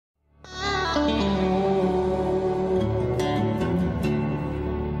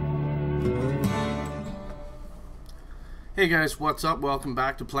Hey guys, what's up? Welcome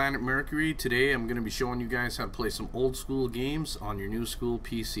back to Planet Mercury. Today I'm going to be showing you guys how to play some old school games on your new school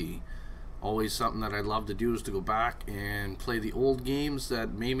PC. Always something that I'd love to do is to go back and play the old games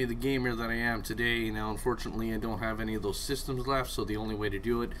that made me the gamer that I am today. Now unfortunately I don't have any of those systems left, so the only way to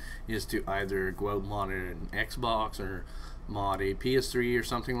do it is to either go out and mod an Xbox or mod a PS3 or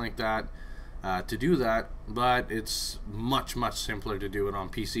something like that to do that, but it's much simpler to do it on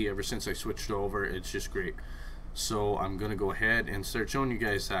PC. Ever since I switched over, it's just great. So I'm going to go ahead and start showing you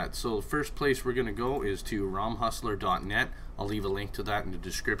guys that. So the first place we're going to go is to romhustler.net. I'll leave a link to that in the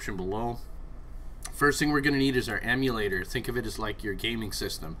description below. First thing we're going to need is our emulator. Think of it as like your gaming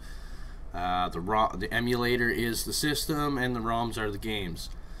system. The emulator is the system and the ROMs are the games.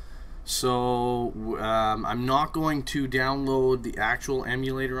 So I'm not going to download the actual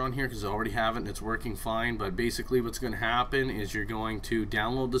emulator on here because I already have it and it's working fine, but basically what's going to happen is you're going to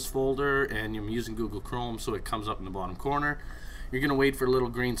download this folder, and I'm using Google Chrome so it comes up in the bottom corner. You're going to wait for a little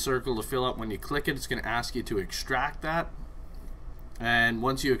green circle to fill up. When you click it, it's going to ask you to extract that, and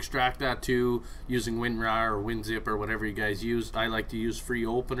once you extract that to using WinRAR or WinZip or whatever you guys use, I like to use Free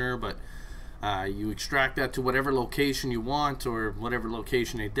Opener, but you extract that to whatever location you want or whatever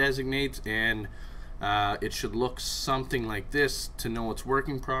location it designates, and it should look something like this to know it's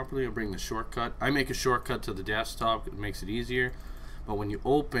working properly. I'll bring the shortcut. I make a shortcut to the desktop. It makes it easier. But when you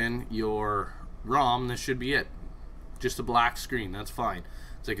open your ROM, this should be it. Just a black screen. That's fine.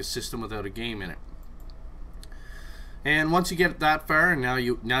 It's like a system without a game in it. And once you get that far, now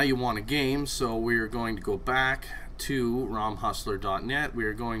you want a game, so we're going to go back to romhustler.net. We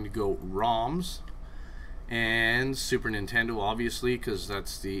are going to go ROMs and Super Nintendo, obviously, because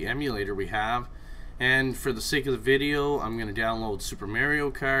that's the emulator we have. And for the sake of the video, I'm going to download Super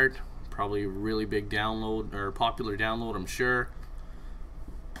Mario Kart. Probably a really big download, or popular download, I'm sure.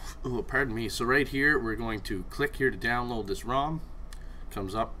 Oh, pardon me. So right here, we're going to click here to download this ROM.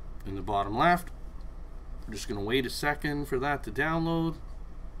 Comes up in the bottom left. We're just going to wait a second for that to download.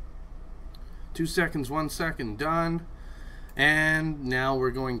 2 seconds, 1 second, done. And now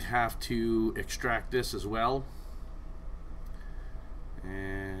we're going to have to extract this as well.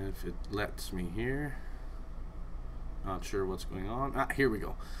 And if it lets me here, not sure what's going on. Here we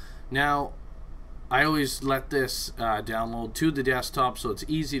go. Now I always let this download to the desktop so it's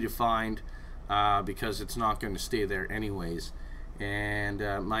easy to find, because it's not going to stay there anyways. And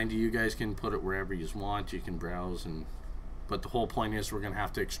mind you guys can put it wherever you want. You can browse, but the whole point is we're going to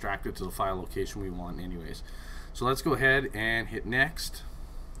have to extract it to the file location we want anyways. So let's go ahead and hit next.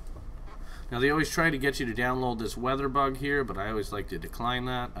 Now they always try to get you to download this weather bug here, but I always like to decline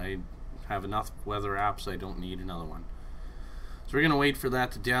that. I have enough weather apps, I don't need another one. So we're going to wait for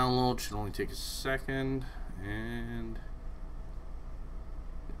that to download. Should only take a second, and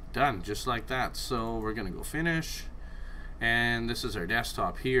done, just like that. So we're going to go finish. And this is our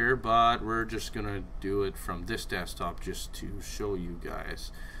desktop here, but we're just going to do it from this desktop just to show you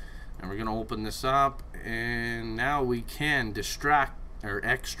guys. And we're going to open this up, and now we can extract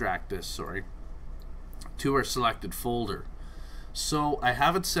this, to our selected folder. So I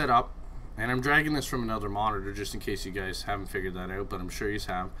have it set up, and I'm dragging this from another monitor just in case you guys haven't figured that out, but I'm sure you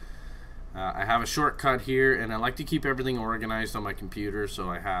have. I have a shortcut here, and I like to keep everything organized on my computer,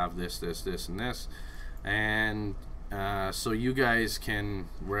 so I have this, and this. And so you guys can,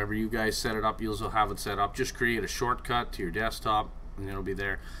 wherever you guys set it up, you'll also have it set up. Just create a shortcut to your desktop and it'll be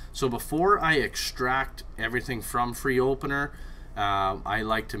there. So before I extract everything from Free Opener, I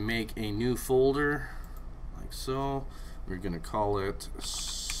like to make a new folder like so. We're going to call it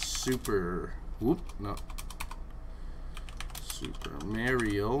Super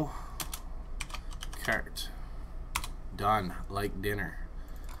Mario Kart. Done, like dinner.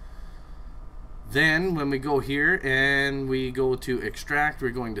 Then when we go here and we go to extract, we're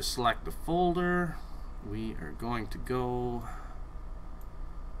going to select the folder. We are going to go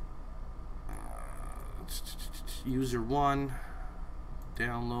user 1,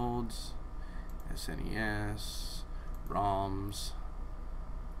 downloads, SNES, ROMs,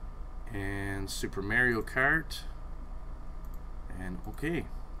 and Super Mario Kart, and okay.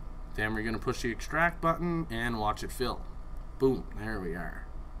 Then we're going to push the extract button and watch it fill. Boom, there we are.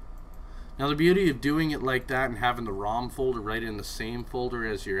 Now the beauty of doing it like that and having the ROM folder right in the same folder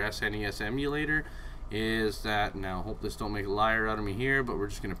as your SNES emulator is that, now hope this don't make a liar out of me here, but we're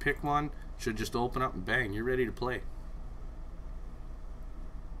just going to pick one. Should just open up and bang, you're ready to play.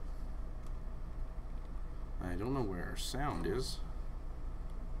 I don't know where our sound is.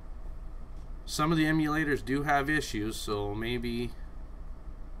 Some of the emulators do have issues, so maybe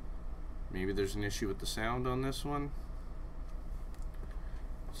there's an issue with the sound on this one.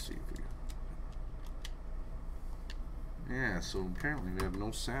 Let's see if we Yeah, so apparently we have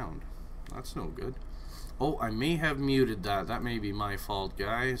no sound. That's no good. Oh, I may have muted that. That may be my fault,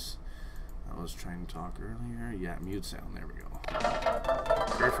 guys. I was trying to talk earlier. Yeah, mute sound. There we go.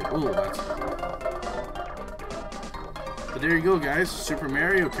 Perfect. Oh, that's... But there you go, guys. Super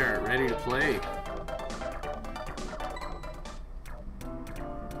Mario Kart, ready to play.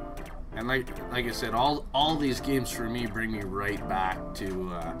 And like I said, all these games for me bring me right back to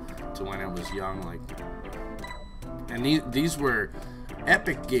when I was young. Like, and these were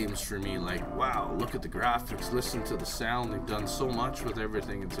epic games for me. Like, wow, look at the graphics, listen to the sound. They've done so much with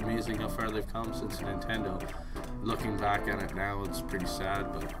everything. It's amazing how far they've come since Nintendo. Looking back at it now, it's pretty sad,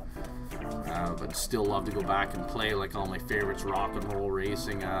 but still love to go back and play. Like all my favorites: Rock and Roll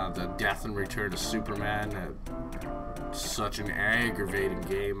Racing, the Death and Return of Superman. Such an aggravating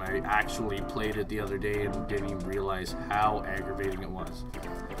game. I actually played it the other day and didn't even realize how aggravating it was.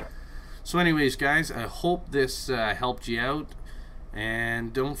 So anyways, guys, I hope this helped you out.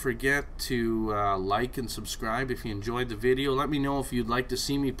 And don't forget to like and subscribe if you enjoyed the video. Let me know if you'd like to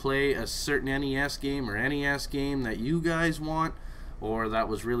see me play a certain NES game or NES game that you guys want, or that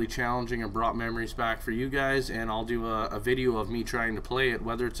was really challenging and brought memories back for you guys, and I'll do a video of me trying to play it,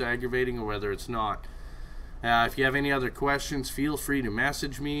 whether it's aggravating or whether it's not. If you have any other questions, feel free to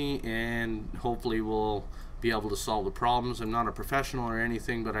message me, and hopefully we'll be able to solve the problems. I'm not a professional or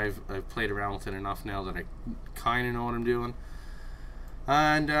anything, but I've played around with it enough now that I kind of know what I'm doing.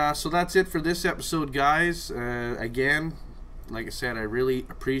 And so that's it for this episode, guys. Again, like I said, I really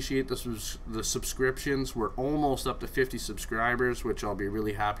appreciate the subscriptions. We're almost up to 50 subscribers, which I'll be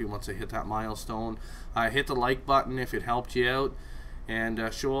really happy once I hit that milestone. Hit the like button if it helped you out,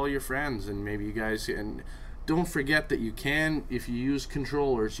 and show all your friends, and maybe you guys... and don't forget that you can, if you use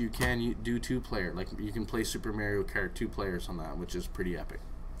controllers, you can do two-player. Like, you can play Super Mario Kart 2 players on that, which is pretty epic.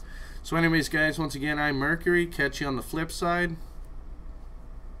 So anyways, guys, once again, I'm Mercury. Catch you on the flip side.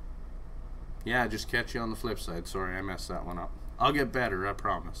 Yeah, just catch you on the flip side. Sorry, I messed that one up. I'll get better, I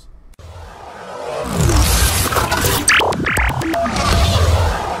promise.